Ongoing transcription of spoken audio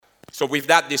So with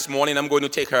that this morning, I'm going to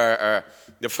take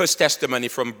the first testimony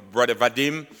from Brother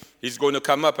Vadim. He's going to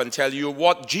come up and tell you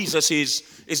what Jesus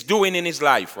is doing in his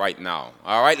life right now.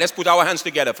 All right, let's put our hands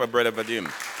together for Brother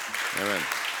Vadim. Amen.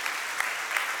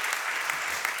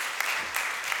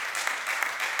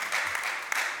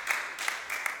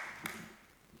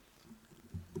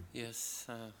 Yes,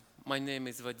 my name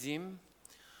is Vadim.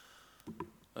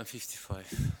 I'm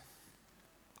 55.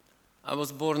 I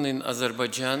was born in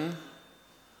Azerbaijan.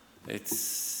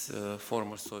 It's a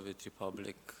former Soviet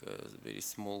Republic, a very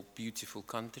small, beautiful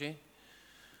country.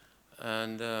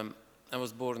 And I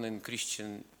was born in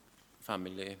Christian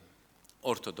family,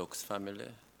 Orthodox family.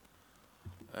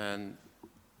 And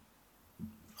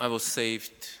I was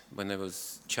saved when I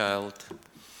was a child.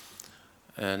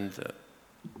 And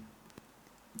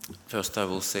first I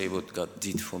will say what God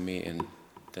did for me and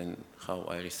then how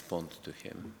I respond to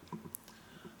Him.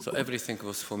 So everything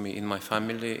was for me in my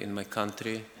family, in my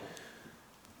country.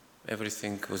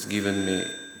 Everything was given me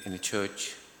in a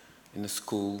church, in a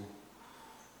school,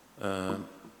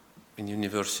 in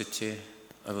university.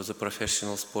 I was a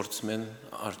professional sportsman,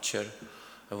 archer.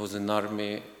 I was in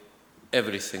army.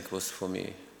 Everything was for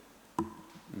me.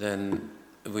 Then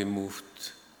we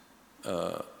moved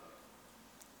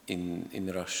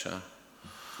in Russia.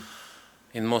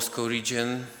 In Moscow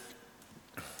region,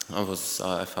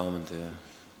 I found the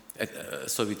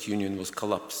Soviet Union was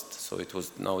collapsed, so it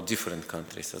was now different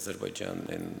countries, Azerbaijan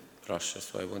and Russia.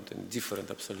 So I went in different,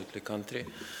 absolutely country.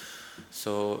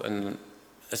 So, and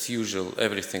as usual,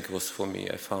 everything was for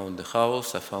me. I found a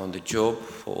house, I found a job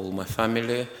for all my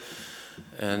family,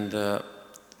 and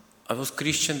I was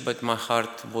Christian, but my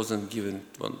heart wasn't given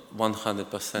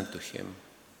 100% to Him.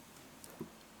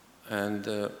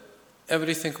 And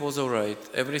everything was all right,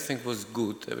 everything was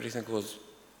good, everything was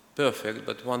perfect,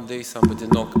 but one day somebody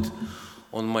knocked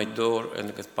on my door, and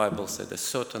the Bible said a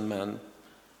certain man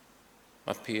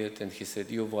appeared, and he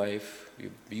said, your wife,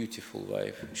 your beautiful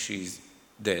wife, she's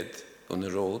dead on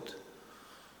the road,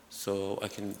 so I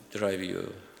can drive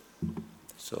you.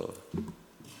 So,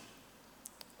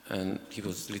 and he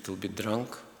was a little bit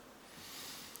drunk,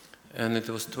 and it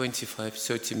was 25,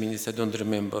 30 minutes, I don't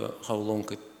remember how long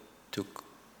it took.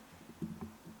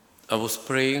 I was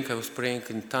praying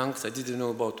in tongues. I didn't know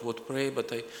about what pray,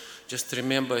 but I just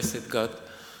remember I said, God,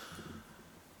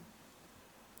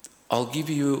 I'll give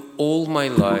you all my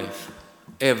life,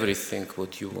 everything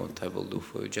what you want I will do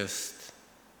for you. Just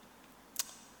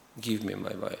give me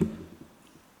my wife.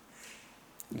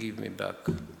 Give me back.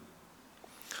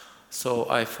 So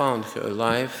I found her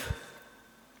alive.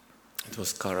 It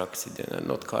was car accident,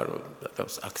 not car, that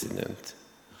was accident.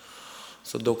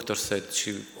 So doctor said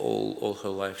all her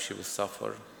life she will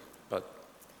suffer, but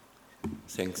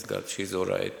thanks God she's all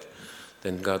right.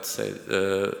 Then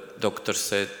doctor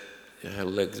said her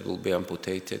legs will be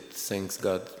amputated. Thanks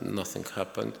God nothing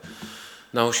happened.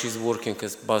 Now she's working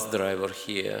as bus driver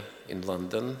here in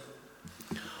London.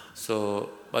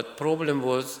 So, but problem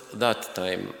was that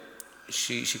time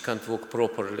she can't walk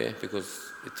properly because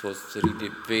it was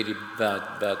really very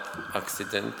bad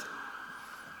accident.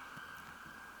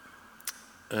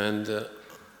 And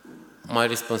my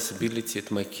responsibility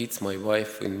at my kids, my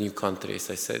wife in new country, as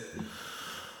I said.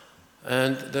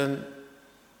 And then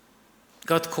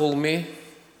God called me,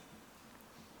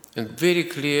 and very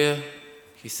clear,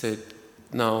 He said,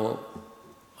 now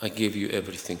I give you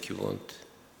everything you want.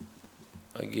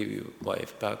 I give you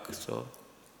wife back, so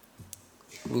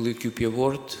will you keep your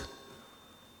word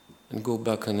and go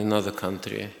back in another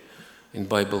country, in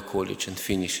Bible college, and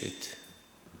finish it?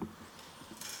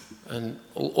 And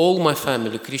all my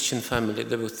family, Christian family,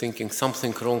 they were thinking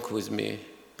something wrong with me.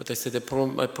 But I said, I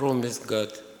promise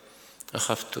God, I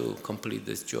have to complete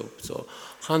this job. So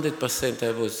 100%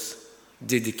 I was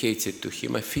dedicated to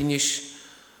Him. I finished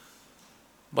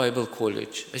Bible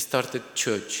college. I started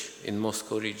church in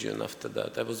Moscow region after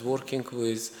that. I was working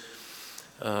with,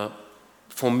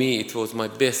 for me, it was my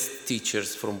best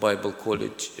teachers from Bible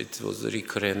college. It was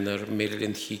Rick Renner,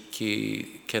 Marilyn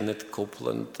Hickey, Kenneth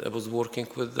Copeland. I was working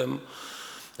with them.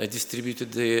 I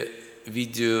distributed the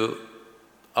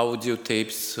audio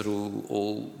tapes through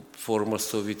all former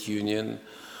Soviet Union,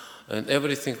 and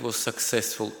everything was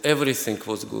successful. Everything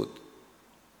was good.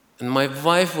 And my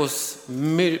wife was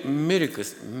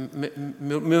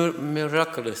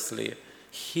miraculously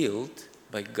healed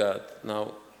by God.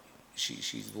 Now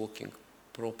she's walking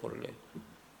properly.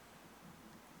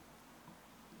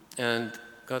 And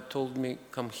God told me,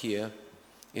 come here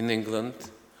in England.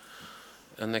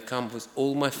 And I come with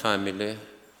all my family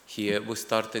here. We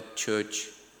started church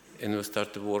and we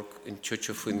started work in Church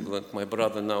of England. My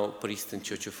brother now priest in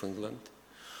Church of England.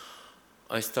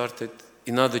 I started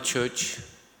another church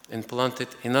and planted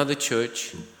another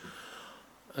church.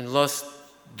 And last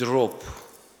drop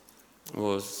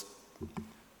was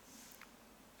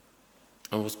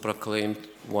I was proclaimed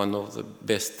one of the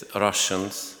best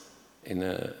Russians in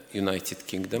the United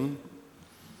Kingdom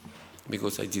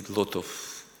because I did a lot of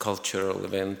cultural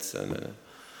events. And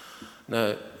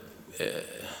now,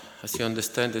 as you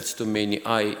understand, it's too many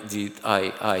I did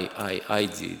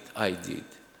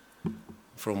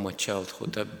from my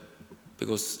childhood.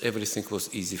 Because everything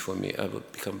was easy for me, I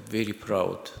would become very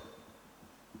proud.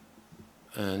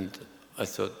 And I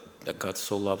thought that God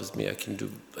so loves me, I can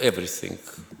do everything.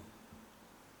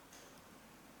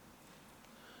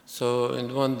 So,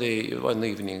 and one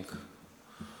evening,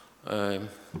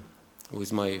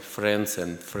 with my friends,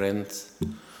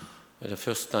 the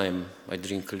first time I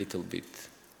drink a little bit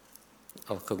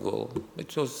alcohol.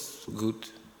 It was good.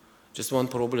 Just one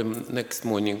problem, next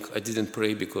morning I didn't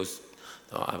pray because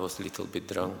I was a little bit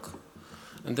drunk.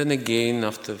 And then again,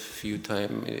 after a few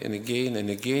times, and again, and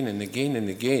again, and again, and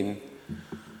again,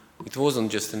 it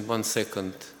wasn't just in 1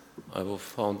 second, I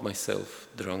found myself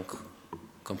drunk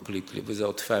completely,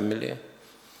 without family.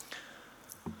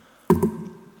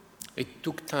 It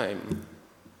took time.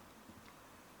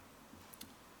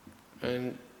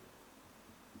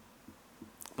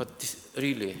 But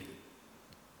really,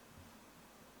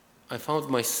 I found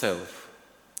myself,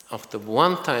 after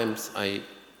one time I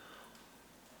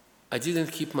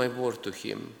didn't keep my word to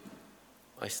him.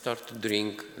 I started to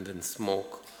drink and then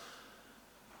smoke.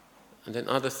 And then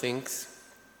other things,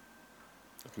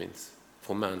 it means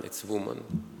for man, it's woman.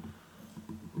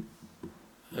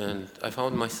 And I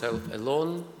found myself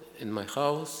alone in my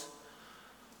house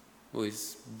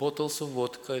with bottles of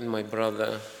vodka and my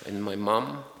brother and my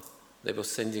mom. They were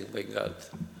sending by God.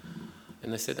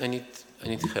 And I said, I need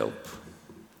help.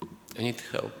 I need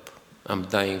help. I'm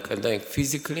dying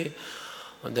physically,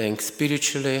 I'm dying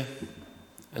spiritually.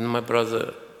 And my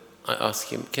brother, I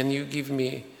asked him, can you give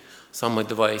me some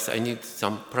advice? I need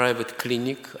some private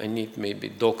clinic. I need maybe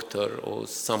doctor or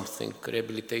something,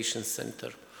 rehabilitation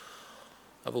center.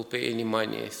 I will pay any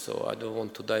money, so I don't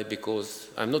want to die because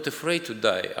I'm not afraid to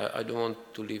die. I don't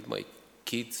want to leave my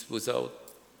kids without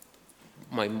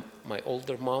my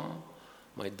older mom,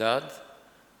 my dad.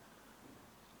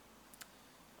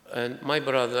 And my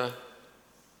brother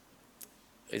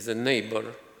is a neighbor.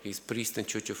 He's priest in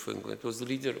Church of England. He was the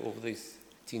leader of this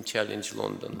Teen Challenge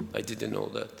London. I didn't know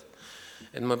that.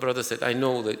 And my brother said, I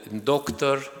know that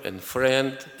doctor and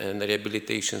friend and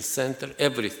rehabilitation center,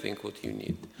 everything what you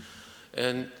need.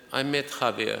 And I met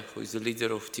Javier, who is the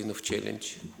leader of Teen of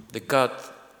Challenge. The God,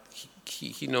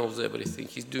 he knows everything.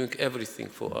 He's doing everything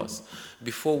for us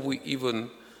before we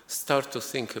even start to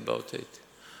think about it.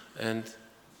 And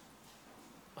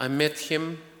I met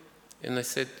him and I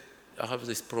said, I have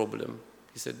this problem.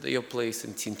 He said, your place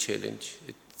in Teen Challenge.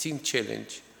 Teen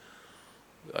Challenge.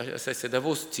 As I said, I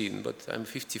was teen, but I'm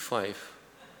 55.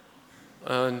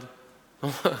 And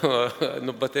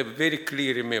no, but I very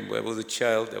clearly remember, I was a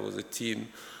child, I was a teen,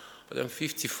 but I'm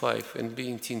 55 and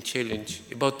being Teen Challenge.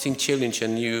 About Teen Challenge I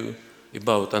knew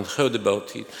about and heard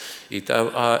about it.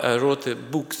 I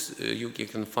wrote books you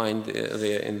can find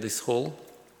there in this hall,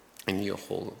 in your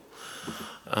hall.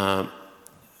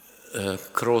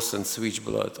 Cross and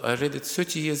Switchblade. I read it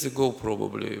 30 years ago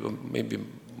probably, maybe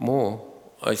more.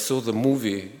 I saw the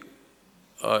movie.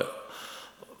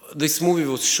 This movie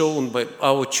was shown by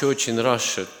our church in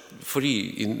Russia, free,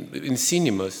 in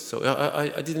cinemas. So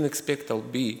I didn't expect I'll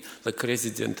be like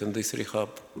resident in this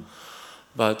rehab.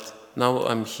 But now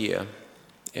I'm here.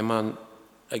 Eman,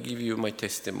 I give you my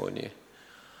testimony.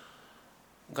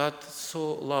 God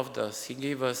so loved us. He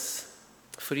gave us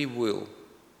free will.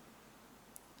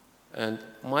 And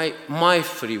my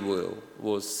free will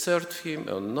was serve him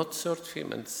or not serve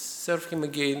him and serve him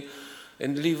again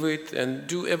and leave it and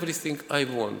do everything I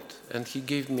want. And he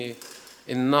gave me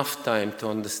enough time to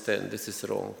understand this is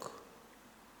wrong.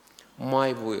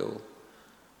 My will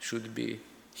should be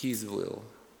his will.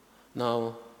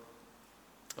 Now,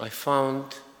 I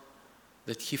found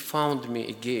that he found me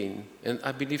again. And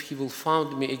I believe he will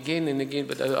find me again and again,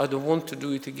 but I don't want to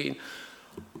do it again.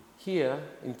 Here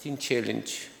in Teen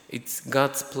Challenge, it's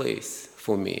God's place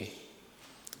for me.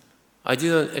 I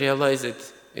didn't realize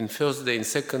it in first day, in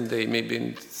second day, maybe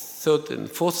in third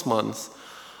and fourth month,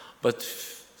 but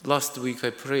last week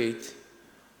I prayed.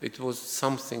 It was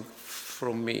something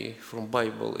from me, from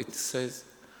Bible. It says,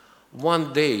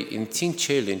 one day in Teen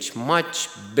Challenge, much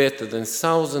better than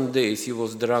 1,000 days you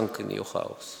was drunk in your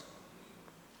house.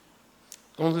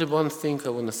 Only one thing I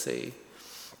want to say.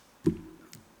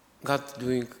 God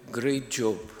doing great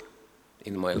job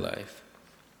in my life.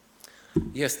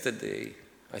 Yesterday,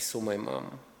 I saw my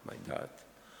mom, my dad,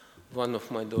 one of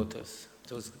my daughters.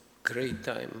 It was a great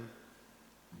time.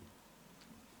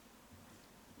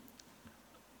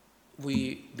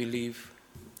 We believe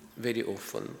very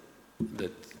often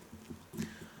that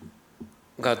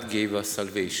God gave us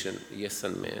salvation, yes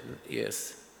and amen,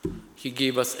 yes. He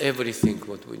gave us everything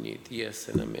what we need, yes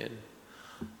and amen.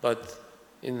 But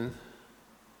in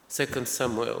 2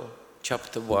 Samuel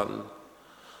chapter 1,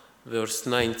 verse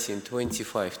 19,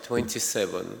 25,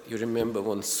 27, you remember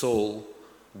when Saul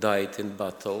died in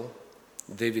battle,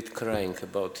 David crying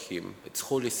about him. It's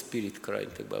Holy Spirit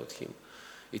crying about him.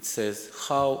 It says,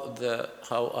 how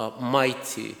are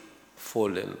mighty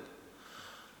fallen.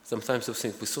 Sometimes we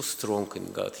think we're so strong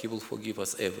in God, He will forgive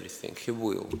us everything. He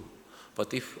will.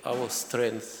 But if our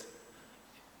strength,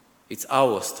 it's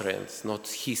our strength, not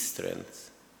His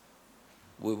strength,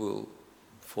 we will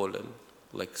fallen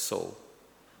like Saul.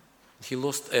 He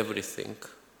lost everything.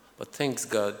 But thanks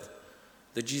God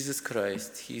that Jesus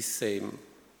Christ, He is same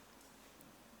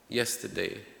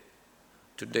yesterday,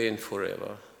 today and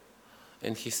forever.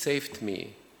 And He saved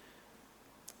me.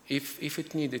 If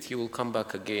it needed, He will come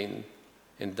back again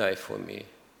and die for me.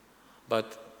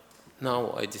 But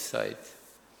now I decide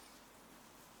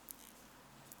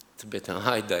it's better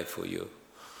I die for you.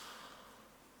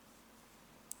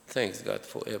 Thanks God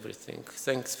for everything.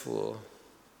 Thanks for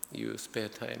you spare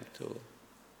time to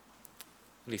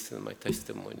listen to my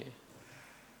testimony.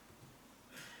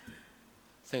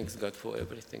 Thanks God for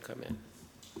everything. Amen.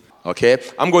 Okay,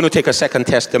 I'm going to take a second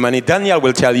testimony. Daniel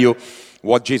will tell you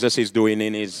what Jesus is doing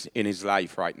in his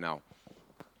life right now.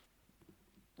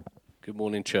 Good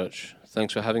morning, church.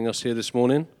 Thanks for having us here this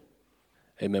morning.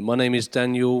 Amen. My name is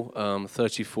Daniel. I'm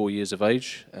 34 years of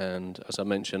age, and as I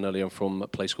mentioned earlier, I'm from a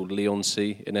place called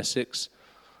Leigh-on-Sea in Essex.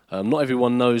 Not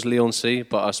everyone knows Leigh-on-Sea,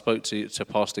 but I spoke to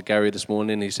Pastor Gary this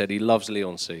morning. He said he loves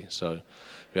Leigh-on-Sea, so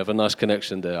we have a nice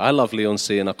connection there. I love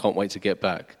Leigh-on-Sea, and I can't wait to get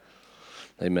back.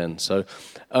 Amen. So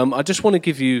I just want to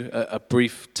give you a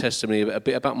brief testimony, a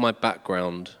bit about my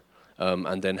background,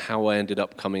 and then how I ended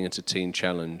up coming into Teen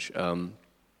Challenge.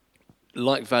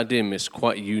 Like Vadim, it's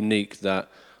quite unique that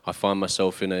I find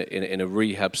myself in a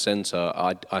rehab center.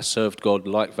 I served God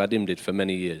like Vadim did for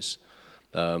many years.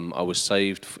 I was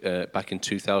saved back in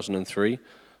 2003,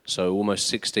 so almost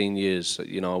 16 years.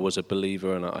 I was a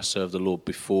believer and I served the Lord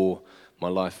before my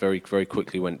life very, very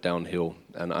quickly went downhill,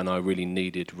 and I really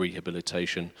needed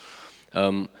rehabilitation.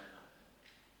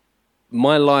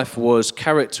 My life was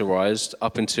characterized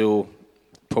up until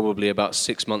probably about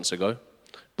 6 months ago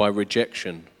by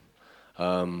rejection.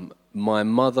 My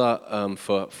mother,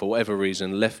 for whatever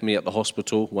reason, left me at the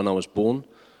hospital when I was born.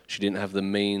 She didn't have the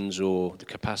means or the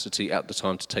capacity at the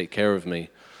time to take care of me.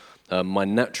 My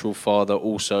natural father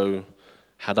also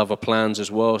had other plans as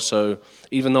well. So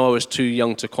even though I was too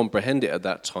young to comprehend it at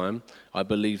that time, I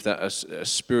believe that a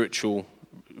spiritual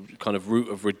kind of root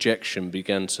of rejection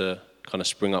began to kind of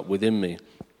spring up within me.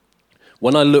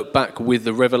 When I look back with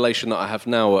the revelation that I have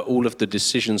now at all of the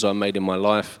decisions I made in my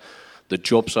life, the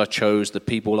jobs I chose, the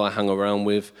people I hung around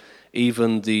with,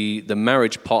 even the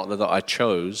marriage partner that I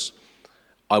chose,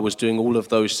 I was doing all of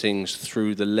those things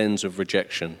through the lens of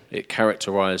rejection. It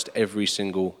characterized every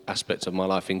single aspect of my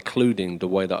life, including the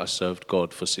way that I served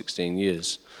God for 16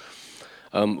 years.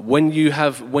 When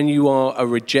you are a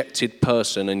rejected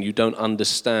person and you don't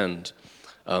understand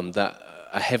that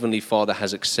a heavenly Father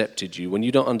has accepted you, when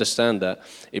you don't understand that,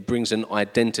 it brings an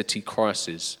identity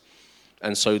crisis.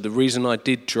 And so the reason I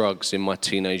did drugs in my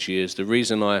teenage years, the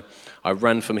reason I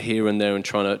ran from here and there and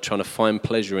trying to find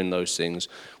pleasure in those things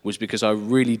was because I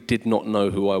really did not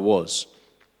know who I was.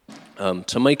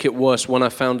 To make it worse, when I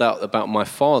found out about my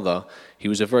father, he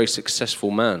was a very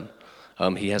successful man.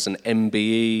 He has an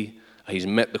MBE. He's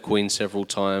met the Queen several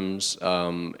times.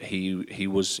 He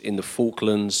was in the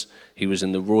Falklands. He was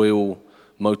in the Royal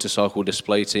Motorcycle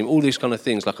Display Team. All these kind of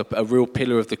things, like a real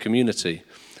pillar of the community.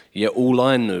 Yet all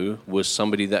I knew was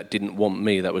somebody that didn't want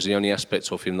me. That was the only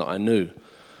aspect of him that I knew.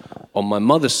 On my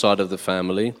mother's side of the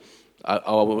family,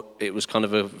 it was kind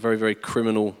of a very, very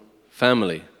criminal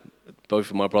family. Both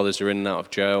of my brothers are in and out of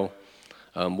jail.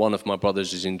 One of my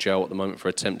brothers is in jail at the moment for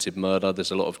attempted murder.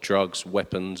 There's a lot of drugs,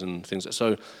 weapons, and things.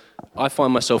 So I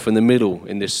find myself in the middle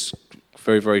in this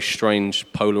very, very strange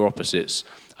polar opposites.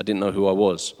 I didn't know who I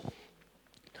was.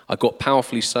 I got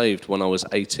powerfully saved when I was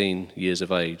 18 years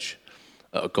of age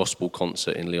at a gospel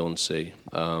concert in Leigh-on-Sea.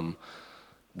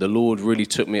 The Lord really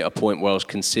took me at a point where I was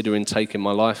considering taking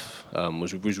my life,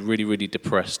 was really, really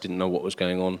depressed, didn't know what was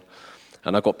going on.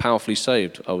 And I got powerfully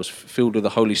saved. I was filled with the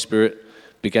Holy Spirit,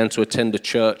 began to attend a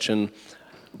church, and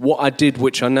what I did,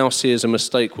 which I now see as a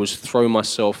mistake, was throw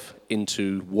myself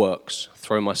into works,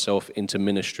 throw myself into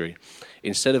ministry.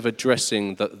 Instead of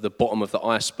addressing the bottom of the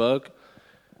iceberg,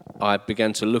 I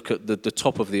began to look at the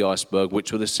top of the iceberg,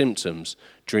 which were the symptoms: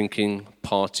 drinking,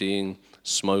 partying,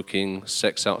 smoking,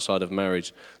 sex outside of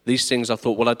marriage. These things, I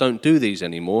thought, well, I don't do these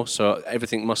anymore, so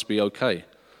everything must be okay.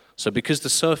 So because the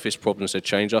surface problems had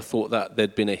changed, I thought that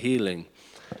there'd been a healing.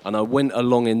 And I went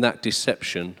along in that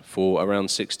deception for around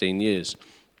 16 years.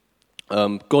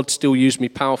 God still used me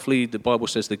powerfully. The Bible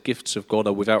says the gifts of God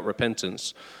are without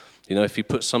repentance. You know, if he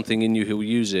puts something in you, he'll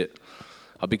use it.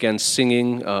 I began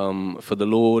singing for the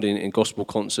Lord in gospel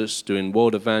concerts, doing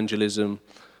world evangelism,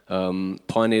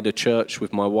 pioneered a church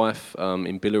with my wife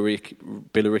in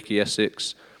Billericay,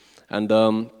 Essex. And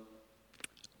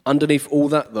underneath all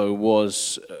that, though,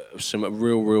 was some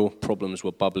real problems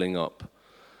were bubbling up.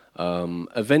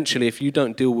 Eventually, if you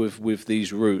don't deal with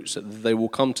these roots, they will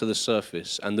come to the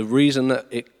surface. And the reason that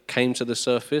it came to the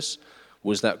surface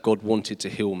was that God wanted to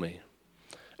heal me.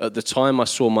 At the time, I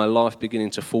saw my life beginning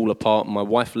to fall apart. My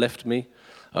wife left me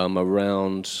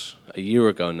around a year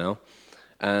ago now.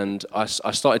 And I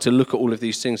started to look at all of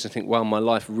these things and think, wow, my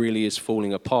life really is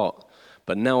falling apart.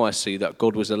 But now I see that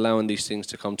God was allowing these things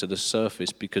to come to the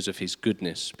surface because of his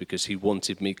goodness, because he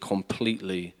wanted me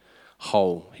completely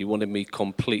whole. He wanted me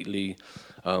completely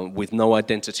with no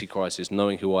identity crisis,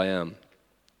 knowing who I am.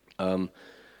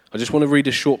 I just want to read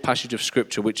a short passage of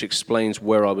scripture which explains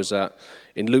where I was at.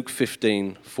 In Luke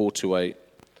 15, 4-8,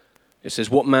 it says,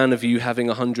 "What man of you having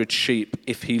 100 sheep,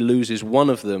 if he loses one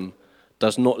of them,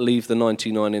 does not leave the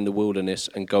 99 in the wilderness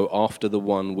and go after the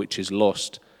one which is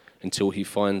lost until he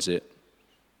finds it?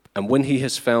 And when he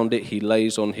has found it, he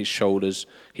lays it on his shoulders,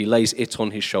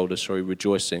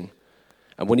 rejoicing.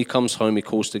 And when he comes home, he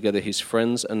calls together his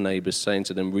friends and neighbors, saying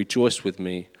to them, 'Rejoice with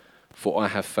me, for I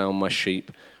have found my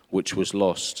sheep which was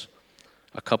lost.'"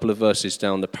 A couple of verses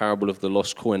down, the parable of the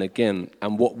lost coin again.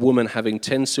 "And what woman having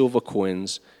 10 silver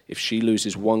coins, if she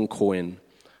loses one coin,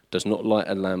 does not light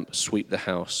a lamp, sweep the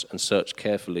house, and search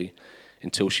carefully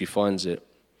until she finds it?"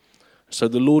 So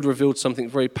the Lord revealed something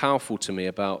very powerful to me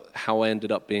about how I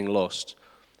ended up being lost.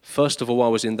 First of all, I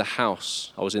was in the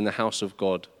house. I was in the house of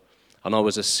God. And I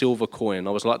was a silver coin. I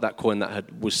was like that coin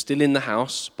that was still in the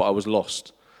house, but I was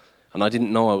lost. And I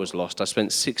didn't know I was lost. I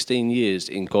spent 16 years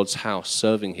in God's house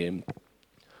serving him,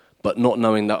 but not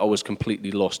knowing that I was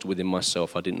completely lost within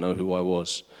myself. I didn't know who I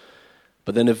was.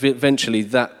 But then eventually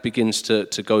that begins to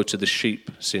go to the sheep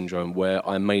syndrome, where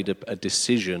I made a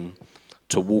decision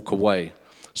to walk away.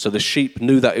 So the sheep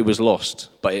knew that it was lost,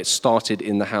 but it started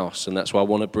in the house. And that's why I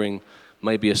want to bring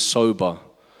maybe a sober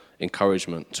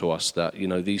encouragement to us that, you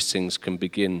know, these things can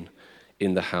begin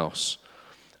in the house.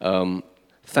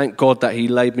 Thank God that he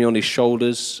laid me on his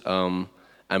shoulders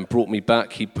and brought me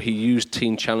back. He used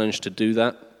Teen Challenge to do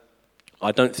that.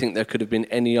 I don't think there could have been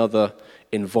any other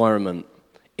environment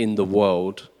in the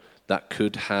world that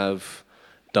could have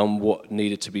done what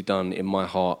needed to be done in my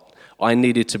heart. I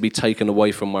needed to be taken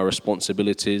away from my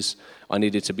responsibilities. I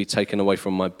needed to be taken away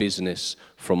from my business,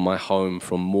 from my home,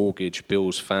 from mortgage,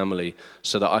 bills, family,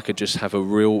 so that I could just have a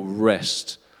real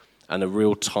rest and a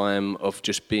real time of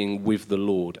just being with the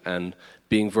Lord and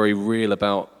being very real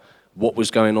about what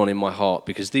was going on in my heart.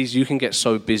 Because you can get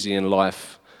so busy in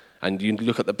life and you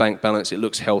look at the bank balance, it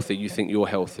looks healthy, you think you're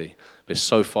healthy, but it's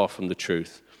so far from the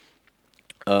truth.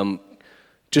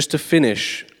 Just to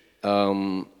finish,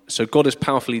 so God has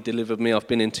powerfully delivered me. I've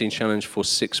been in Teen Challenge for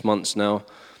 6 months now.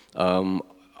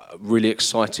 Really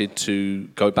excited to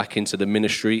go back into the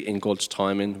ministry in God's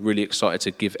timing. Really excited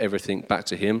to give everything back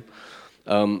to him.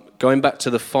 Going back to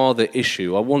the father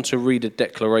issue, I want to read a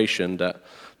declaration that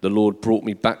the Lord brought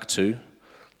me back to,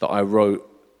 that I wrote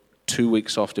 2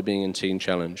 weeks after being in Teen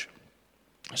Challenge.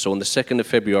 So on the 2nd of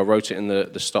February, I wrote it in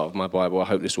the start of my Bible. I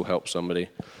hope this will help somebody.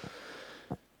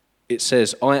 It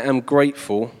says, "I am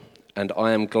grateful and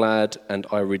I am glad and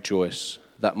I rejoice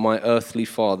that my earthly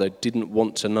father didn't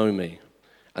want to know me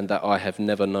and that I have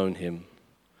never known him."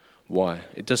 Why?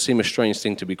 It does seem a strange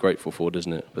thing to be grateful for,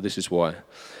 doesn't it? But this is why.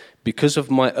 "Because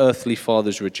of my earthly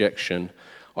father's rejection,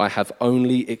 I have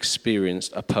only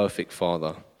experienced a perfect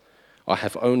father. I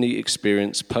have only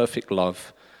experienced perfect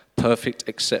love, perfect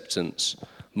acceptance.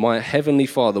 My heavenly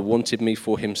Father wanted me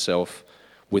for himself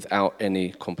without any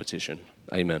competition."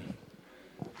 Amen.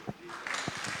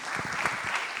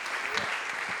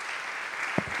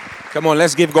 Come on,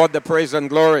 let's give God the praise and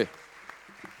glory.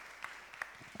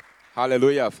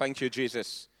 Hallelujah. Thank you,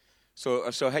 Jesus.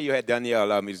 So how you had Daniel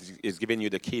is giving you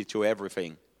the key to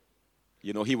everything.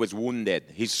 You know, he was wounded.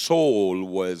 His soul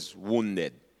was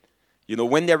wounded. You know,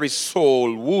 when there is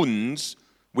soul wounds,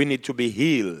 we need to be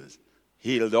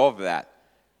healed of that.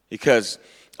 Because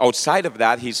outside of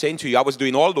that, he's saying to you, I was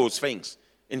doing all those things.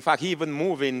 In fact, he even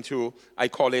moved into, I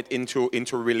call it,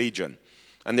 into religion.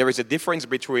 And there is a difference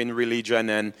between religion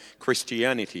and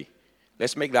Christianity.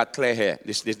 Let's make that clear here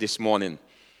this morning.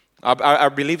 I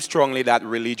believe strongly that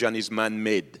religion is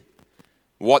man-made.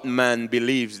 What man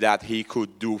believes that he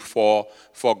could do for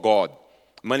God.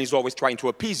 Man is always trying to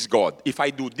appease God. If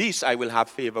I do this, I will have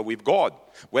favor with God.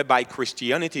 Whereby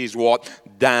Christianity is what?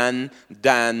 Done.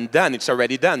 It's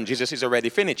already done. Jesus has already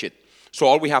finished it. So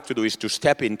all we have to do is to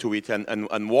step into it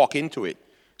and walk into it.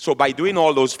 So by doing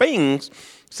all those things,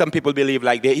 some people believe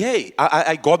like, hey,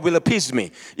 God will appease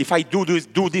me. If I do this,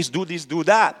 do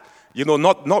that. You know,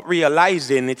 not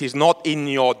realizing it is not in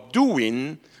your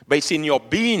doing, but it's in your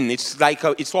being. It's like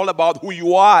it's all about who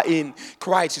you are in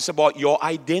Christ. It's about your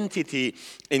identity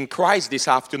in Christ this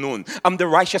afternoon. I'm the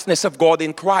righteousness of God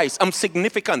in Christ. I'm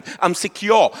significant. I'm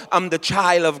secure. I'm the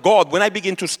child of God. When I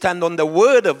begin to stand on the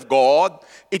word of God,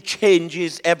 it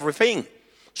changes everything.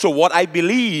 So what I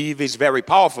believe is very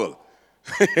powerful.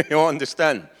 You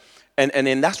understand?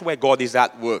 And that's where God is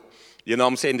at work. You know what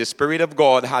I'm saying? The Spirit of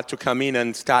God had to come in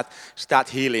and start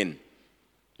healing.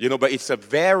 You know, but it's a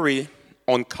very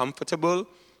uncomfortable,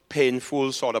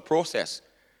 painful sort of process.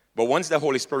 But once the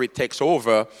Holy Spirit takes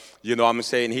over, you know what I'm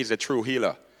saying, he's a true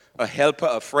healer. A helper,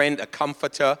 a friend, a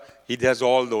comforter. He does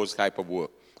all those type of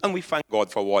work. And we thank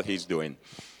God for what he's doing.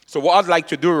 So what I'd like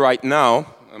to do right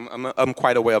now, I'm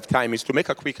quite aware of time, is to make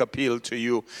a quick appeal to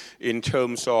you in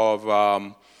terms of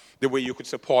the way you could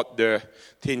support the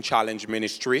Teen Challenge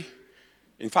ministry.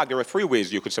 In fact, there are 3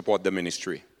 ways you could support the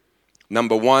ministry.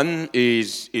 Number 1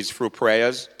 is through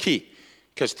prayers, key.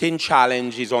 Because Teen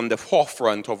Challenge is on the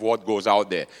forefront of what goes out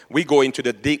there. We go into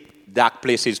the deep, dark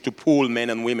places to pull men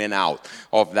and women out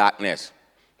of darkness.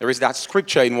 There is that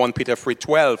scripture in 1 Peter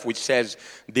 3:12 which says,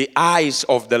 the eyes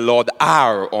of the Lord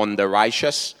are on the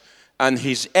righteous, and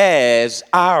his ears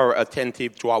are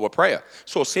attentive to our prayer.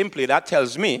 So simply that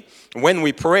tells me, when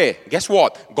we pray, guess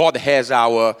what? God hears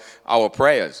our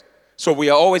prayers. So we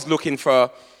are always looking for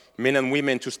men and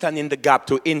women to stand in the gap,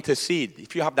 to intercede.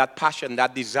 If you have that passion,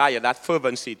 that desire, that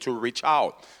fervency to reach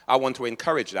out, I want to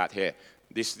encourage that here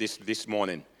this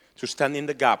morning, to stand in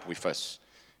the gap with us,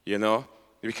 you know,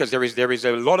 because there is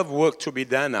a lot of work to be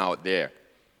done out there.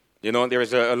 You know, there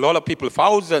is a lot of people,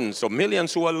 thousands or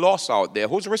millions who are lost out there,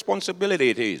 whose responsibility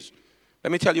it is.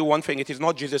 Let me tell you one thing, it is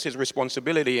not Jesus'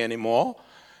 responsibility anymore,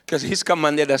 because he's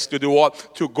commanded us to do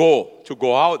what? To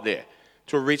go out there,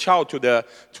 to reach out to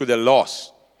the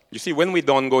lost. You see, when we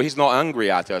don't go, he's not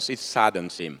angry at us. It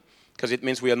saddens him, because it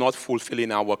means we are not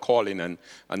fulfilling our calling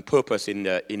and purpose in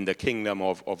the kingdom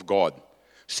of God.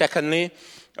 Secondly,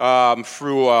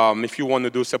 if you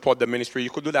want to support the ministry,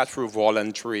 you could do that through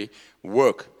voluntary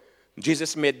work.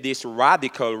 Jesus made this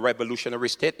radical, revolutionary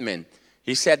statement.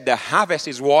 He said, the harvest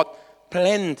is what?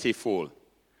 Plentiful.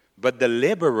 But the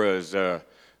laborers are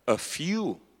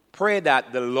few. Pray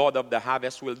that the Lord of the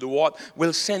harvest will do what?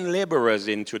 Will send laborers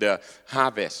into the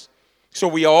harvest. So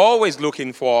we are always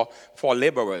looking for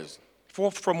laborers.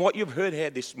 From what you've heard here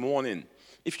this morning,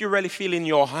 if you really feel in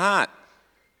your heart,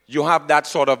 you have that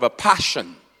sort of a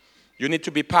passion. You need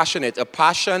to be passionate. A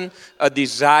passion, a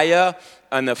desire,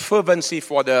 and a fervency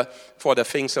for the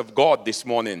things of God this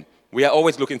morning. We are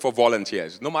always looking for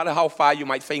volunteers, no matter how far you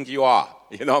might think you are.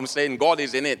 You know what I'm saying? God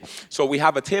is in it. So we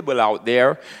have a table out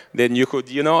there. Then you could,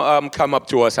 come up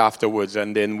to us afterwards,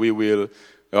 and then we will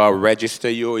register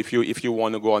you if you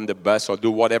want to go on the bus or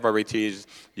do whatever it is,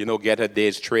 get a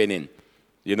day's training.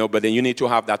 But then you need to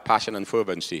have that passion and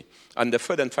fervency. And the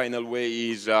third and final way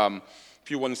is, if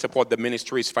you want to support the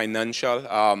ministry, is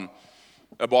financial.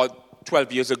 About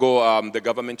 12 years ago, the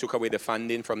government took away the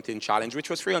funding from Teen Challenge, which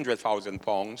was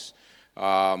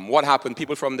 £300,000. What happened?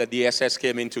 People from the DSS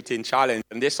came into Teen Challenge,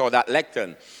 and they saw that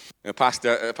lectern,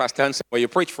 Pastor Hansen, where you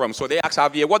preach from. So they asked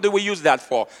Javier, what do we use that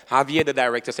for? Javier, the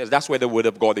director, says that's where the word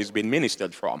of God is being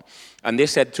ministered from. And they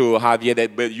said to Javier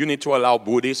that, but you need to allow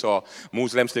Buddhists or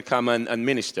Muslims to come and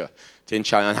minister Teen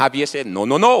Challenge. And Javier said,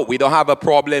 no, we don't have a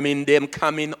problem in them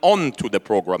coming on to the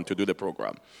program, to do the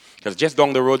program. Because just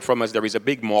down the road from us, there is a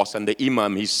big mosque, and the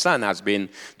imam, his son, has been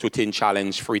to Teen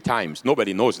Challenge 3 times.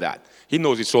 Nobody knows that. He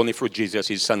knows it's only through Jesus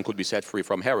his son could be set free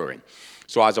from heroin.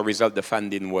 So as a result, the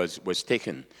funding was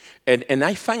taken. And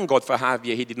I thank God for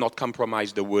Javier. He did not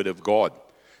compromise the word of God.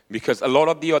 Because a lot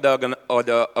of the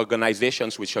other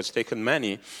organizations which has taken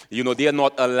money, they are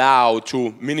not allowed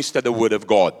to minister the word of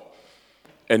God.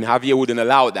 And Javier wouldn't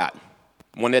allow that.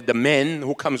 wanted the men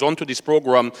who comes onto this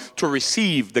program to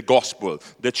receive the gospel,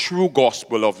 the true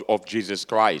gospel of Jesus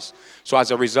Christ. So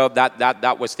as a result,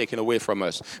 that was taken away from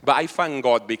us. But I thank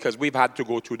God because we've had to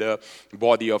go to the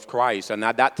body of Christ. And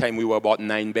at that time, we were about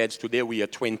 9 beds. Today, we are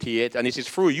 28. And it is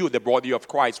through you, the body of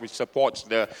Christ, which supports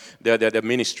the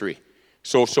ministry.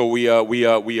 So we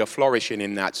are flourishing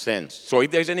in that sense. So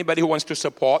if there's anybody who wants to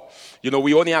support,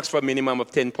 we only ask for a minimum of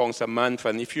 £10 a month,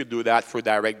 and if you do that through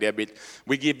direct debit,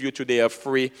 we give you today a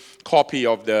free copy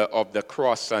of the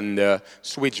cross and the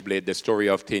switchblade, the story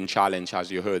of Tin Challenge,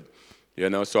 as you heard.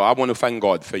 So I want to thank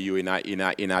God for you in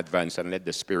advance, and let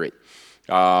the Spirit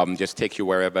just take you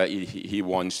wherever He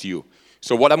wants you.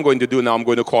 So what I'm going to do now, I'm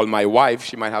going to call my wife.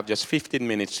 She might have just 15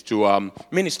 minutes to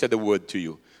minister the word to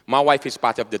you. My wife is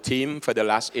part of the team for the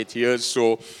last 8 years,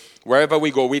 so wherever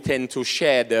we go, we tend to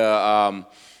share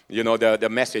the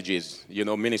messages,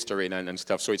 ministering and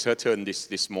stuff. So it's her turn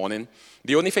this morning.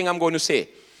 The only thing I'm going to say,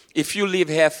 if you leave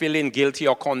here feeling guilty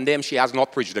or condemned, she has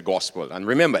not preached the gospel. And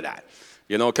remember that,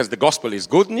 because the gospel is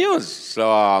good news. So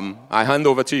I hand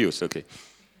over to you, Suki.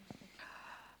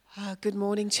 Good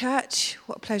morning, church.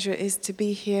 What a pleasure it is to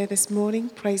be here this morning.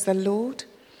 Praise the Lord.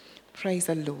 Praise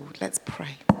the Lord. Let's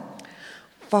pray.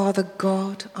 Father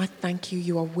God, I thank you.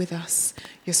 You are with us.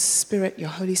 Your Spirit, your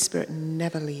Holy Spirit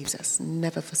never leaves us,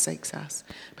 never forsakes us.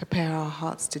 Prepare our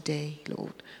hearts today,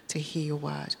 Lord, to hear your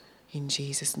word. In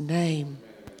Jesus' name,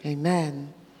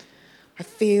 amen. I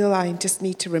feel I just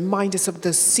need to remind us of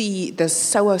the seed, the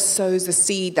sower sows the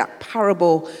seed, that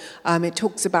parable. It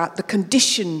talks about the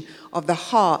condition of the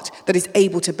heart that is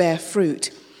able to bear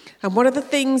fruit. And one of the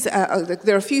things,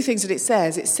 there are a few things that it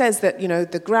says. It says that,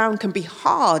 the ground can be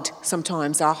hard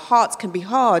sometimes. Our hearts can be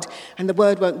hard and the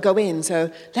word won't go in.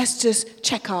 So let's just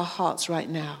check our hearts right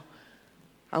now.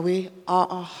 Are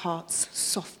our hearts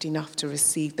soft enough to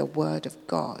receive the word of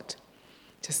God?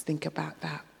 Just think about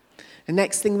that. The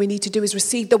next thing we need to do is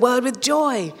receive the word with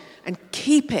joy and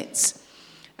keep it.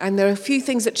 And there are a few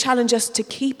things that challenge us to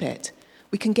keep it.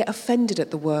 We can get offended at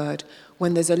the word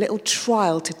when there's a little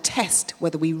trial to test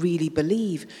whether we really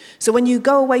believe. So when you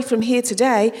go away from here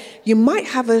today, you might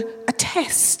have a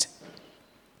test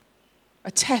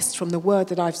from the word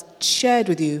that I've shared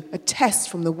with you, a test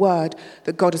from the word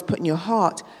that God has put in your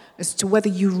heart as to whether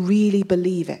you really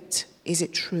believe it. Is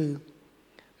it true?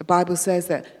 The Bible says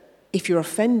that if you're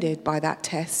offended by that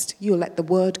test, you'll let the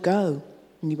word go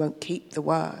and you won't keep the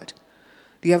word.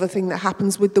 The other thing that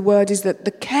happens with the word is that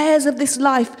the cares of this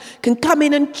life can come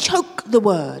in and choke the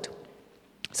word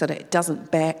so that it doesn't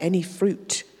bear any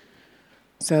fruit.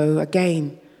 So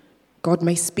again, God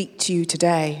may speak to you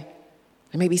today.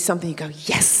 There may be something you go,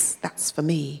 yes, that's for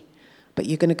me. But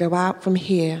you're going to go out from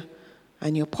here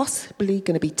and you're possibly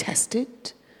going to be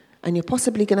tested, and you're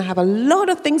possibly going to have a lot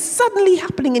of things suddenly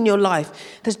happening in your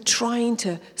life that's trying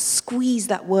to squeeze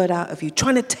that word out of you,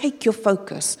 trying to take your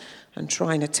focus and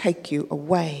trying to take you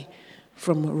away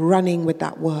from running with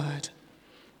that word.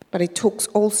 But it talks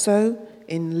also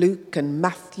in Luke and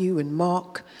Matthew and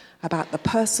Mark about the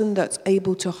person that's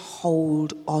able to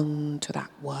hold on to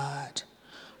that word,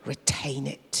 retain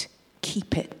it,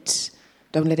 keep it,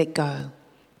 don't let it go,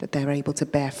 that they're able to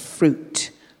bear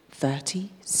fruit 30,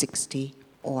 60,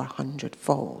 or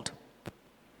 100-fold.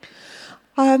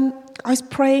 I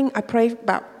pray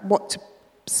about what to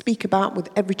speak about with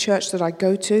every church that I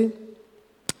go to.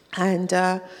 And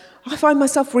I find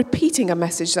myself repeating a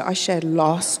message that I shared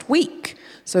last week.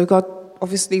 So God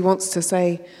obviously wants to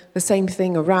say the same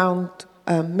thing around,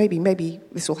 maybe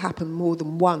this will happen more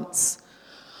than once.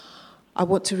 I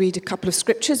want to read a couple of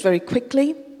scriptures very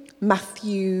quickly.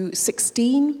 Matthew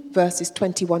 16, verses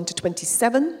 21 to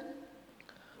 27.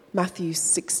 Matthew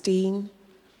 16,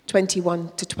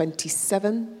 21 to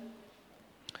 27.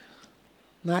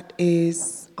 That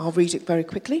is, I'll read it very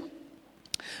quickly.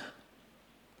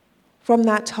 From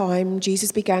that time,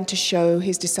 Jesus began to show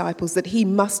his disciples that he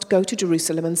must go to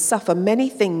Jerusalem and suffer many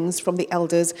things from the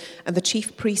elders and the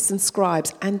chief priests and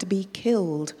scribes, and be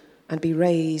killed and be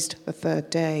raised the third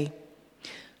day.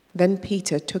 Then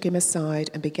Peter took him aside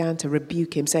and began to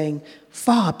rebuke him, saying,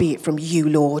 "Far be it from you,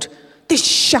 Lord. This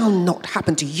shall not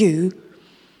happen to you."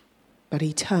 But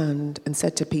he turned and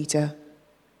said to Peter,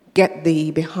 "Get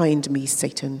thee behind me,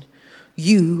 Satan.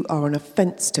 You are an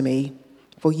offense to me,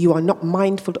 for you are not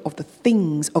mindful of the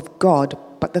things of God,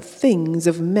 but the things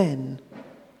of men."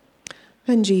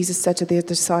 Then Jesus said to the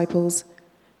disciples,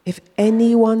 "If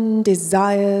anyone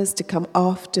desires to come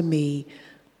after me,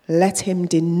 let him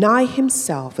deny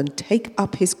himself and take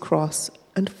up his cross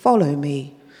and follow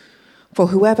me. For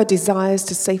whoever desires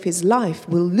to save his life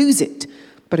will lose it,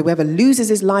 but whoever loses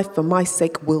his life for my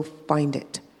sake will find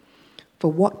it.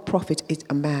 For what profit is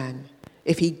a man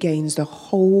if he gains the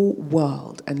whole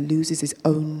world and loses his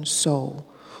own soul?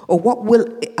 Or what will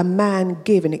a man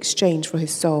give in exchange for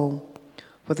his soul?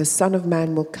 For the Son of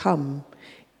Man will come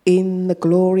in the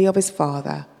glory of his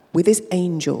Father with his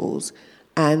angels,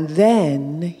 and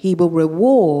then he will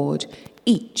reward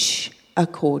each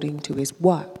according to his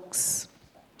works.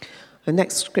 The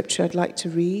next scripture I'd like to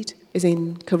read is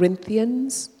in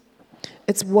Corinthians.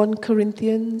 It's 1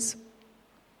 Corinthians.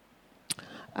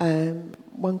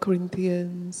 1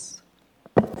 Corinthians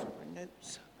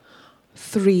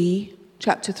 3,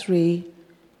 chapter 3,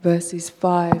 verses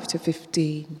 5 to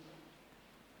 15.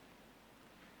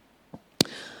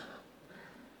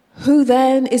 Who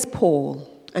then is Paul,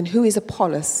 and who is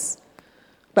Apollos,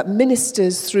 but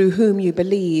ministers through whom you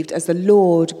believed, as the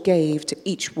Lord gave to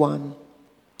each one?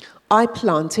 I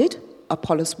planted,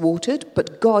 Apollos watered,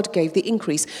 but God gave the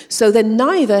increase. So then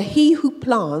neither he who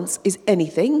plants is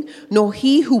anything, nor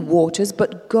he who waters,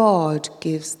 but God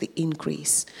gives the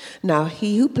increase. Now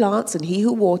he who plants and he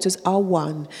who waters are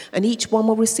one, and each one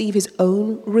will receive his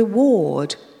own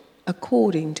reward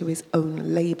according to his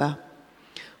own labor.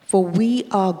 For we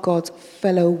are God's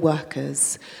fellow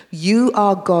workers. You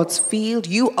are God's field.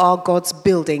 You are God's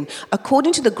building.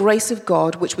 According to the grace of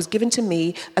God, which was given to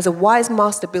me as a wise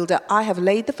master builder, I have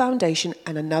laid the foundation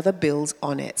and another builds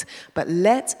on it. But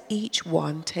let each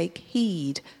one take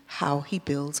heed how he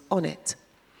builds on it.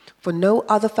 For no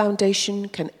other foundation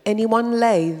can anyone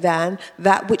lay than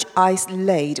that which I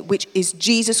laid, which is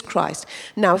Jesus Christ.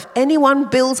 Now, if anyone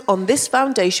builds on this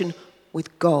foundation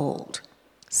with gold,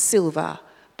 silver,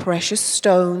 precious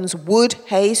stones, wood,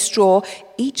 hay, straw,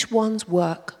 each one's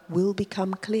work will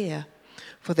become clear.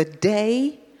 For the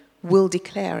day will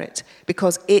declare it,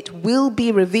 because it will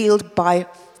be revealed by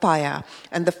fire,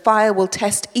 and the fire will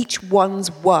test each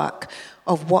one's work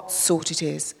of what sort it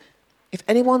is. If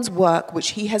anyone's work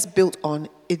which he has built on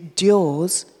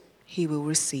endures, he will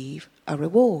receive a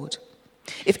reward.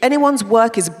 If anyone's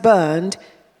work is burned,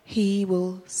 he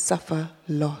will suffer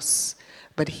loss,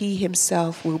 but he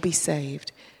himself will be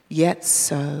saved, yet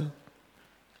so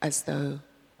as though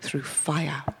through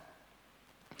fire.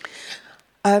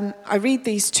 I read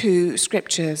these two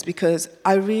scriptures because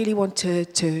I really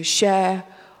wanted to share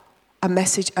a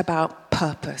message about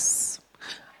purpose,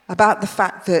 about the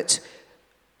fact that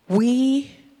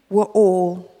we were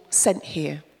all sent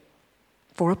here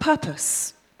for a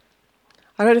purpose.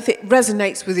 I don't know if it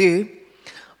resonates with you,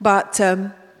 but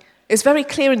it's very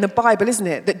clear in the Bible, isn't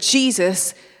it, that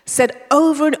Jesus said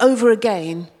over and over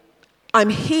again, I'm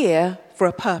here for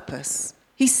a purpose.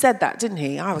 He said that, didn't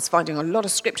he? I was finding a lot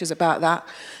of scriptures about that.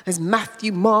 There's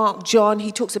Matthew, Mark, John.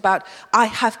 He talks about, I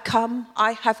have come,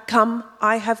 I have come,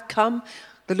 I have come.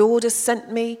 The Lord has sent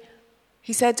me.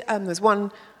 He said, there's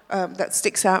one that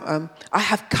sticks out, I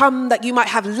have come that you might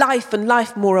have life and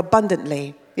life more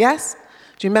abundantly. Yes?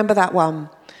 Do you remember that one?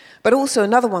 But also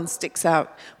another one sticks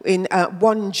out in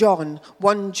 1 John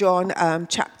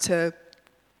chapter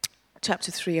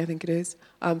 3, I think it is.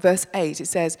 Verse 8, it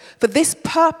says, for this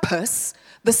purpose,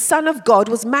 the Son of God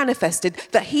was manifested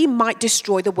that he might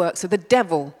destroy the works of the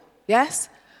devil. Yes?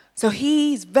 So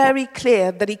he's very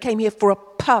clear that he came here for a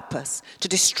purpose, to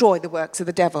destroy the works of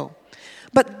the devil.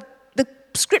 But the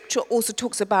scripture also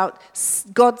talks about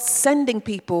God sending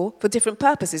people for different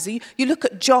purposes. So you look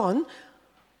at John,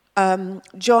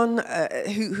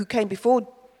 who came before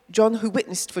John, who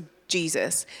witnessed for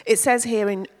Jesus. It says here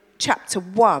in chapter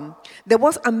 1, there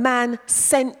was a man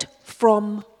sent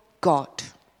from God,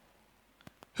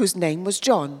 whose name was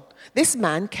John. This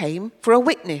man came for a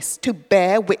witness, to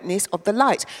bear witness of the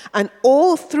light, and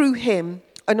all through him,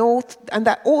 and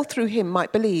that all through him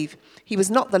might believe. He was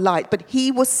not the light, but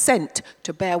he was sent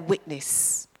to bear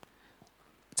witness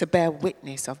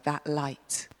of that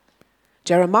light.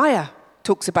 Jeremiah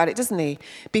talks about it, doesn't he?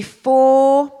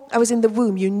 Before I was in the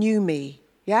womb, you knew me,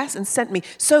 yes, and sent me.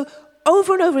 So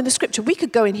over and over in the scripture, we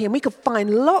could go in here and we could find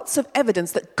lots of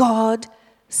evidence that God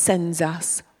sends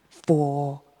us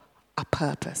for a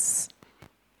purpose.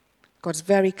 God's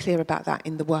very clear about that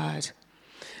in the Word.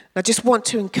 I just want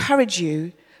to encourage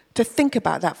you to think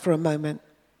about that for a moment.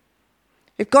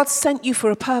 If God sent you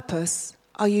for a purpose,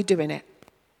 are you doing it?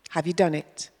 Have you done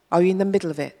it? Are you in the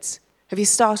middle of it? Have you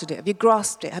started it? Have you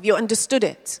grasped it? Have you understood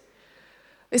it?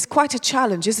 It's quite a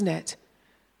challenge, isn't it?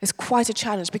 It's quite a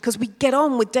challenge because we get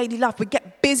on with daily life. We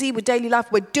get busy with daily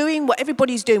life. We're doing what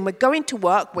everybody's doing. We're going to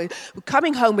work. We're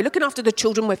coming home. We're looking after the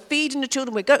children. We're feeding the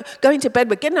children. We're going to bed.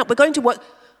 We're getting up. We're going to work.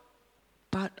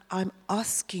 But I'm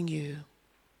asking you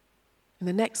in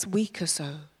the next week or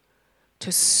so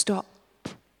to stop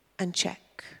and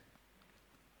check.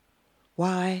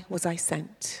 Why was I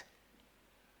sent?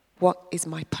 What is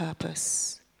my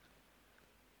purpose?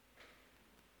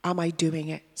 am I doing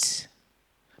it?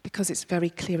 Because it's very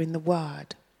clear in the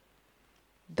Word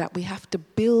that we have to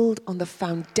build on the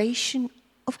foundation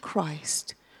of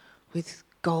Christ with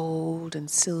gold and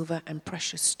silver and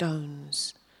precious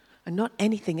stones and not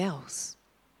anything else.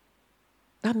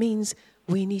 That means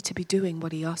we need to be doing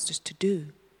what he asked us to do.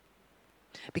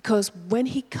 Because when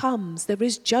he comes, there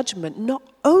is judgment not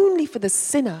only for the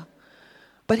sinner,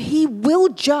 but he will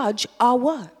judge our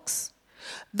works.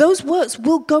 Those works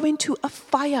will go into a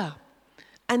fire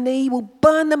and he will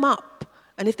burn them up.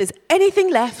 And if there's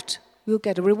anything left, we'll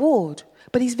get a reward.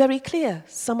 But he's very clear,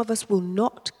 some of us will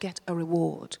not get a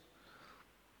reward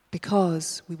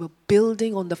because we were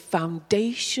building on the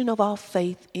foundation of our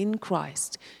faith in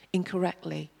Christ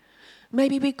incorrectly.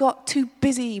 Maybe we got too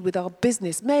busy with our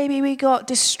business. Maybe we got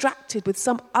distracted with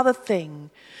some other thing.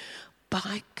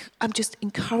 But I'm just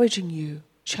encouraging you,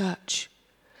 church.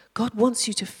 God wants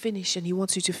you to finish, and he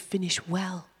wants you to finish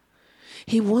well.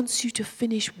 He wants you to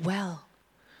finish well.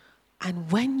 And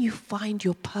when you find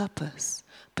your purpose,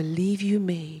 believe you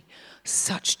me,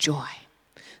 such joy,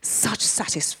 such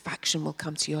satisfaction will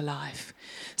come to your life.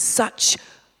 Such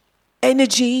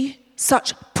energy,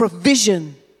 such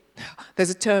provision. There's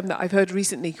a term that I've heard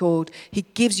recently called, he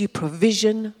gives you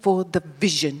provision for the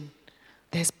vision.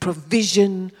 There's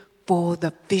provision for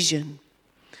the vision.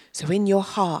 So in your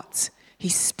heart,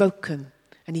 he's spoken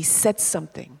and he said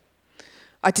something.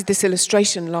 I did this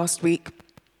illustration last week,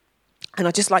 and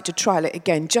I'd just like to trial it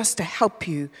again, just to help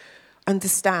you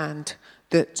understand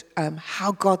that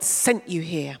how God sent you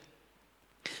here.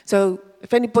 So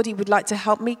if anybody would like to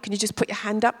help me, can you just put your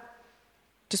hand up?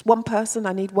 Just one person.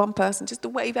 I need one person just to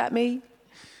wave at me.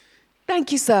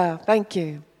 Thank you, sir. Thank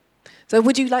you. So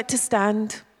would you like to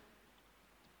stand?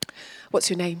 What's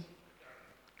your name?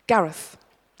 Gareth.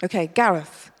 Okay,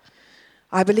 Gareth.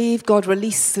 I believe God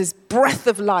releases breath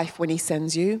of life when he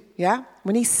sends you, yeah?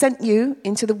 When he sent you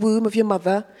into the womb of your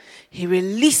mother, he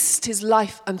released his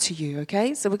life unto you,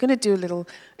 okay? So we're going to do a little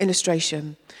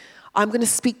illustration. I'm going to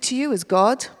speak to you as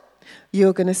God.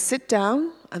 You're going to sit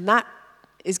down, and that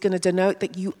is going to denote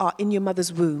that you are in your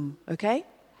mother's womb, okay?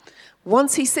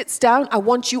 Once he sits down, I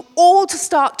want you all to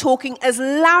start talking as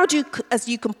loud as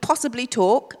you can possibly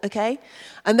talk, okay?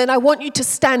 And then I want you to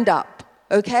stand up,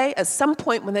 okay? At some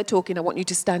point when they're talking, I want you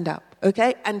to stand up,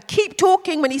 okay? And keep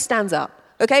talking when he stands up,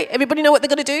 okay? Everybody know what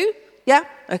they're going to do? Yeah?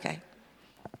 Okay.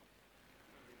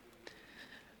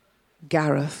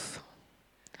 Gareth,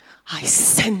 I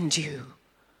send you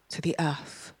to the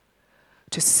earth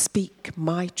to speak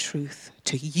my truth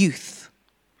to youth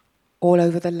all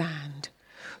over the land.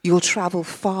 You'll travel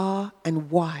far and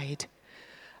wide,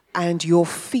 and your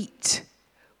feet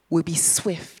will be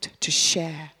swift to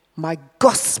share my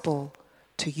gospel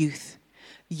to youth,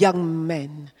 young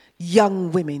men,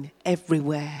 young women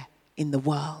everywhere in the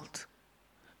world.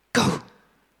 Go.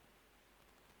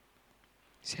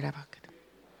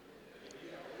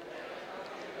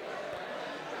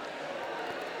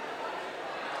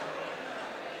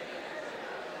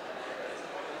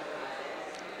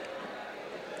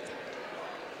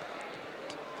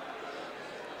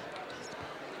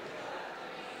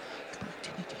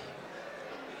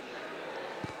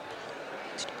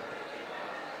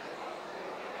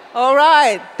 All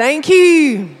right, thank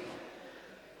you.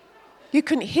 You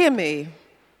couldn't hear me.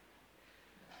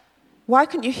 Why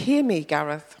couldn't you hear me,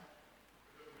 Gareth?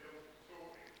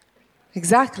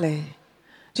 Exactly.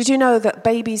 Did you know that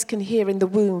babies can hear in the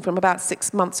womb from about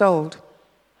 6 months old?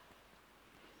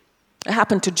 It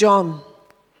happened to John.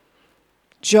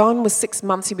 John was 6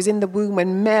 months. He was in the womb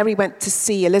when Mary went to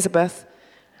see Elizabeth.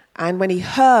 And when he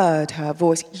heard her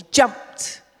voice, he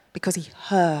jumped because he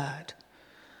heard.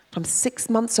 From 6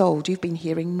 months old, you've been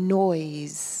hearing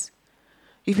noise.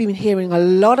 You've been hearing a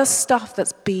lot of stuff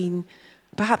that's been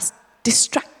perhaps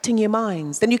distracting your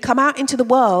minds. Then you come out into the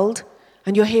world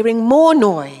and you're hearing more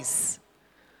noise.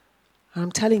 And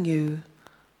I'm telling you,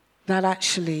 that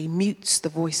actually mutes the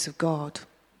voice of God.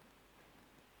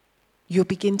 You'll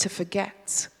begin to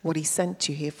forget what he sent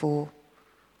you here for.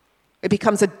 It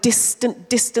becomes a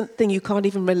distant thing you can't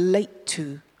even relate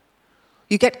to.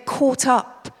 You get caught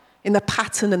up in the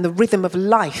pattern and the rhythm of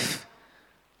life,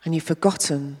 and you've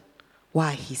forgotten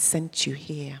why he sent you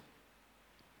here.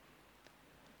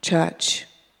 Church,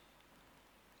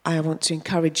 I want to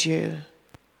encourage you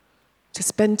to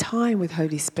spend time with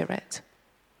Holy Spirit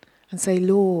and say,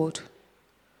 Lord,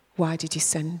 why did you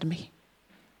send me?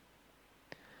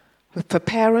 For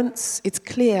parents, it's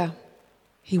clear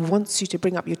he wants you to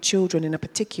bring up your children in a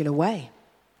particular way.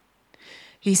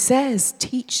 He says,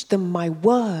 teach them my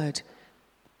word.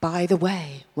 By the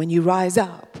way, when you rise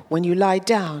up, when you lie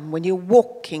down, when you're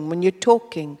walking, when you're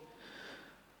talking.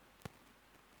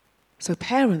 So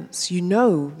parents, you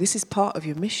know this is part of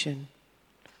your mission.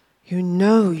 You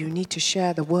know you need to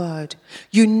share the word.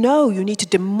 You know you need to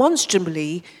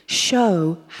demonstrably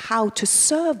show how to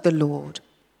serve the Lord.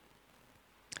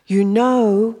 You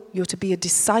know you're to be a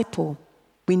disciple.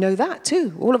 We know that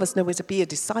too. All of us know we're to be a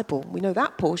disciple. We know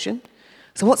that portion.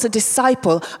 So what's a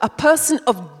disciple? A person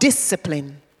of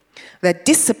discipline. They're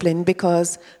disciplined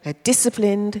because they're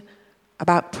disciplined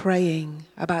about praying,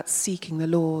 about seeking the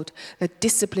Lord. They're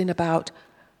disciplined about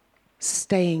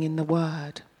staying in the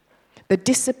Word. They're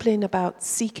disciplined about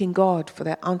seeking God for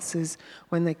their answers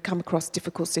when they come across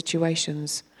difficult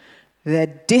situations.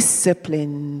 They're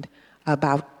disciplined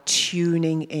about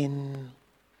tuning in.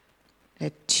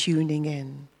 They're tuning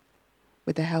in.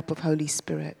 With the help of Holy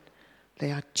Spirit,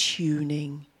 they are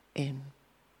tuning in.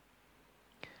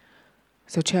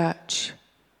 So church,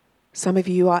 some of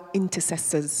you are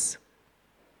intercessors.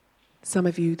 Some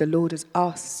of you, the Lord has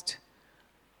asked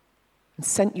and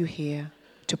sent you here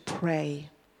to pray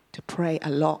a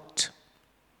lot.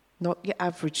 Not your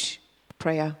average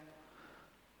prayer,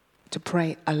 to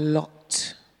pray a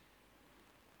lot.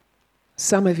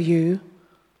 Some of you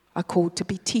are called to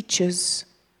be teachers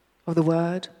of the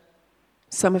word.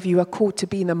 Some of you are called to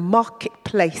be in the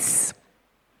marketplace,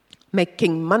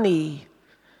 making money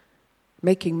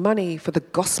for the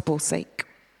gospel's sake.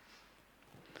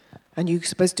 And you're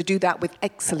supposed to do that with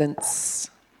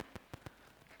excellence.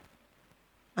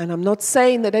 And I'm not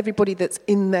saying that everybody that's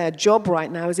in their job right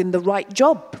now is in the right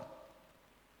job.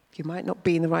 You might not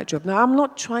be in the right job. Now, I'm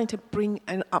not trying to bring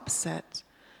an upset.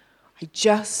 I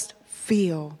just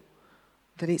feel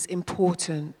that it's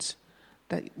important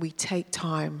that we take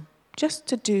time just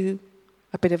to do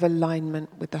a bit of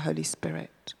alignment with the Holy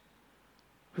Spirit.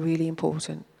 Really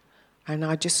important. And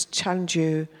I just challenge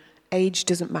you, age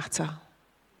doesn't matter.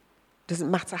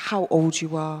 Doesn't matter how old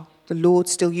you are. The Lord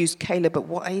still used Caleb, but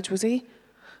what age was he?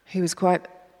 He was quite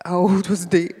old,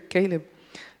 wasn't he, Caleb?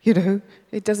 You know,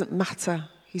 it doesn't matter.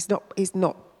 He's not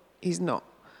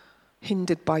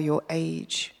hindered by your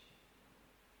age.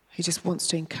 He just wants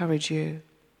to encourage you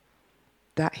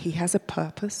that he has a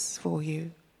purpose for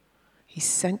you. He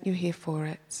sent you here for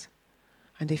it.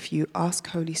 And if you ask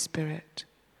Holy Spirit,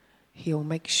 he'll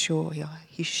make sure he'll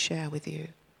share with you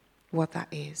what that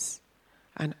is.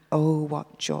 And oh,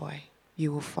 what joy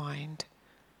you will find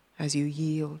as you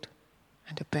yield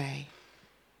and obey.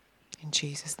 In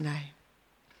Jesus' name,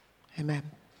 amen.